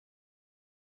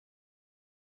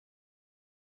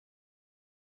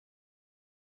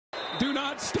Do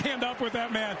not stand up with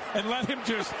that man and let him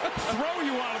just throw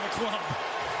you out of the club.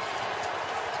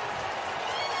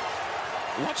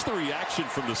 Watch the reaction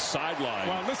from the sideline.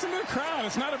 Well, listen to the crowd.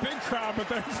 It's not a big crowd, but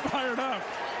they're fired up.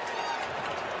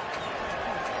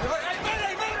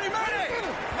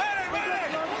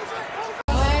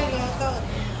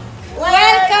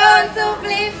 Welcome to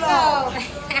Flip Flop.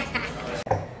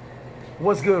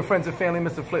 What's good, friends and family?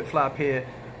 Mr. Flip Flop here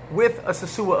with a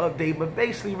Sosua update, but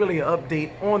basically really an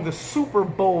update on the Super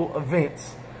Bowl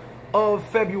events of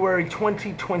February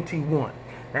 2021.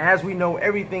 Now, as we know,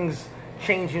 everything's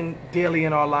changing daily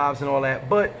in our lives and all that,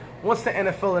 but once the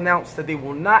NFL announced that they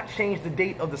will not change the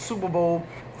date of the Super Bowl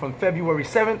from February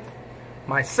 7th,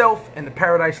 myself and the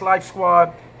Paradise Lyfe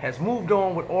squad has moved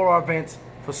on with all our events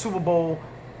for Super Bowl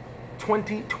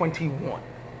 2021.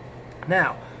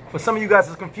 Now, for some of you guys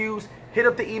that's confused, hit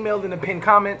up the email in the pinned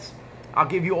comments. I'll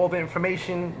give you all the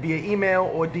information via email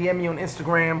or DM me on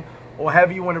Instagram or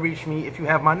however you want to reach me. If you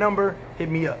have my number, hit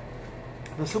me up.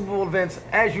 The Super Bowl events,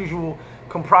 as usual,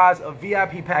 comprise of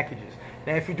VIP packages.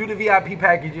 Now, if you do the VIP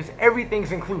packages,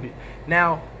 everything's included.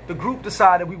 Now, the group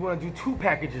decided we want to do two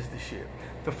packages this year.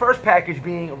 The first package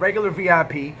being a regular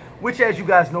VIP, which, as you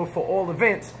guys know, for all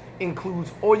events,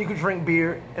 includes all you can drink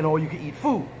beer and all you can eat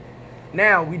food.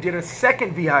 Now, we did a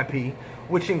second VIP,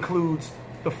 which includes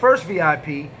the first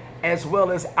VIP as well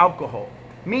as alcohol.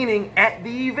 Meaning, at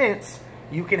the events,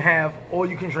 you can have all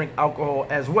you can drink alcohol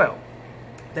as well.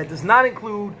 That does not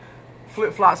include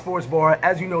Flip Flop Sports Bar.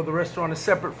 As you know, the restaurant is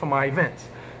separate from my events.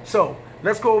 So,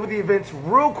 let's go over the events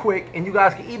real quick, and you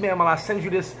guys can email me. I'll send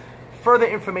you this further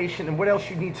information and what else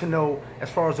you need to know as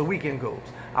far as the weekend goes.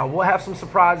 I will have some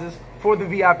surprises for the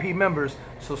VIP members,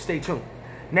 so stay tuned.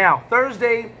 Now,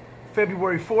 Thursday,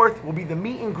 February 4th, will be the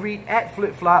meet and greet at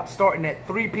Flip Flop starting at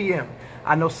 3 p.m.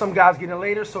 I know some guys getting it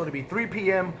later, so it'll be 3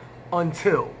 p.m.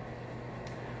 until.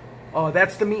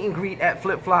 That's the meet and greet at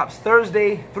Flip Flops.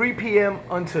 Thursday, 3 p.m.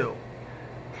 until.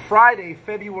 Friday,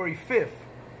 February 5th,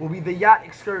 will be the yacht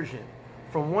excursion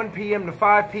from 1 p.m. to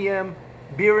 5 p.m.,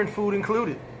 beer and food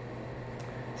included.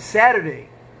 Saturday,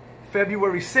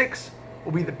 February 6th,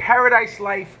 will be the Paradise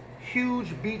Lyfe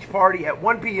huge beach party at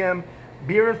 1 p.m.,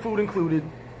 beer and food included.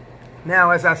 Now,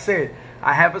 as I said,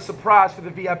 I have a surprise for the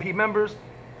VIP members.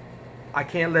 I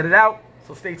can't let it out,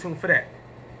 so stay tuned for that.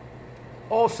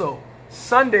 Also,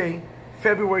 Sunday,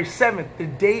 February 7th, the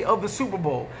day of the Super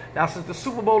Bowl. Now, since the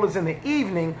Super Bowl is in the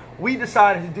evening, we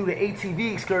decided to do the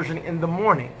ATV excursion in the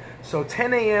morning. So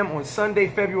 10 a.m. on Sunday,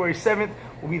 February 7th,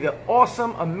 will be the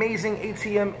awesome, amazing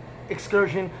ATM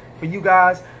excursion for you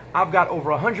guys. I've got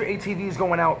over 100 ATVs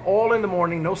going out all in the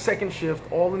morning, no second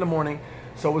shift, all in the morning.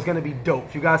 So it's going to be dope.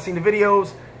 If you guys seen the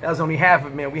videos, that was only half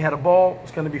of it, man. We had a ball.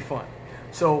 It's going to be fun.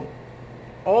 So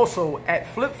also at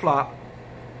Flip Flop,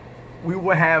 we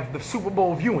will have the Super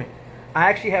Bowl viewing. I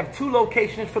actually have two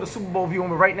locations for the Super Bowl viewing,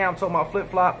 but right now I'm talking about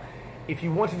Flip Flop. If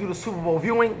you want to do the Super Bowl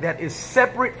viewing, that is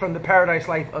separate from the Paradise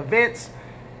Lyfe events.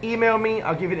 Email me.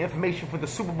 I'll give you the information for the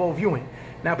Super Bowl viewing.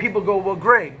 Now, people go, well,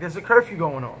 Greg, there's a curfew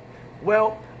going on.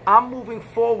 Well, I'm moving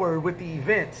forward with the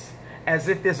events as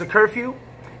if there's a curfew,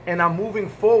 and I'm moving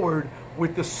forward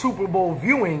with the Super Bowl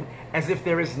viewing as if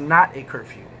there is not a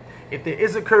curfew. If there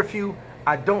is a curfew,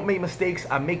 I don't make mistakes,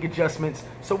 I make adjustments,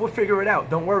 so we'll figure it out.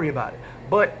 Don't worry about it.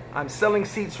 But I'm selling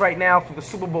seats right now for the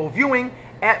Super Bowl viewing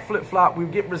at Flip Flop. We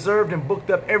get reserved and booked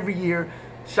up every year.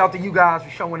 Shout to you guys for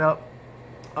showing up.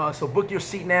 So book your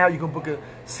seat now. You can book a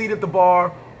seat at the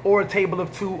bar or a table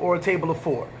of 2 or a table of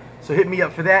 4. So hit me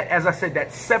up for that. As I said,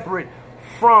 that's separate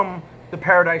from the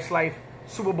Paradise Lyfe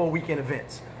Super Bowl weekend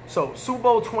events. So Super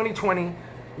Bowl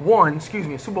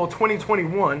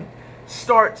 2021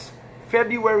 starts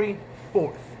February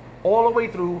 4th, all the way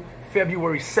through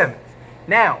February 7th.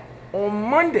 Now, on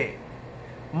Monday,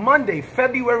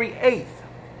 February 8th,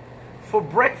 for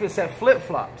breakfast at Flip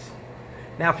Flops.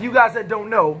 Now, for you guys that don't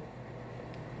know,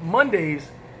 Mondays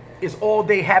is all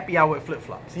day happy hour at Flip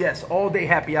Flops. Yes, all day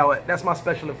happy hour. That's my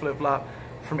special at Flip Flop.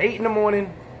 From 8 in the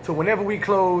morning to whenever we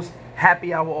close,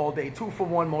 happy hour all day. 2 for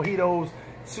 1 mojitos,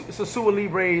 Sosua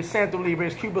Libres, Santo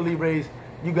Libres, Cuba Libres.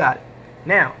 You got it.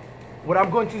 Now, what I'm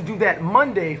going to do that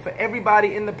Monday for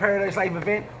everybody in the Paradise Lyfe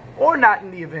event or not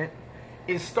in the event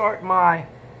is start my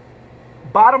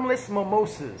bottomless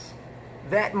mimosas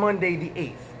that Monday the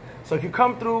 8th. So if you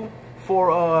come through for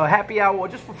a happy hour or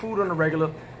just for food on the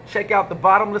regular, check out the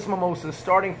bottomless mimosas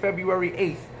starting February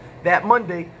 8th. That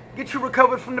Monday, get you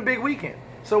recovered from the big weekend.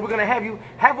 So we're going to have you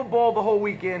have a ball the whole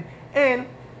weekend and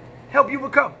help you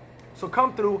recover. So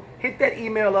come through, hit that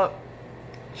email up,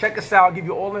 check us out, I'll give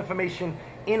you all the information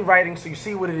in writing so you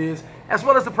see what it is, as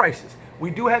well as the prices. We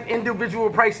do have individual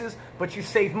prices, but you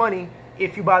save money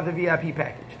if you buy the VIP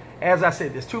package. As I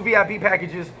said, there's 2 VIP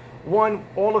packages. One,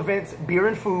 all events, beer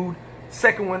and food.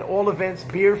 Second one, all events,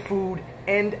 beer, food,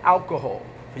 and alcohol.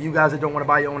 For you guys that don't want to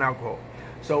buy your own alcohol.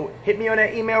 So hit me on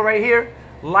that email right here.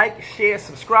 Like, share,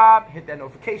 subscribe, hit that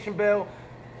notification bell.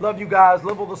 Love you guys.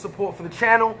 Love all the support for the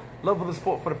channel. Love all the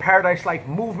support for the Paradise Life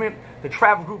movement, the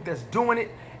travel group that's doing it.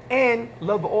 And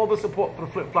love all the support for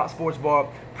the Flip Flop Sports Bar.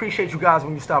 Appreciate you guys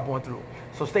when you stop on through.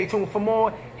 So stay tuned for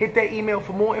more. Hit that email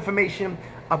for more information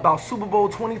about Super Bowl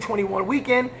 2021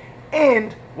 weekend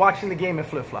and watching the game at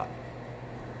Flip Flop.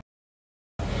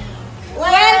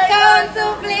 Welcome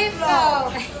to Flip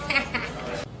Flop.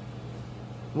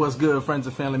 What's good, friends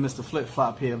and family? Mr. Flip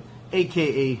Flop here,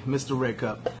 aka Mr. Red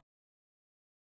Cup.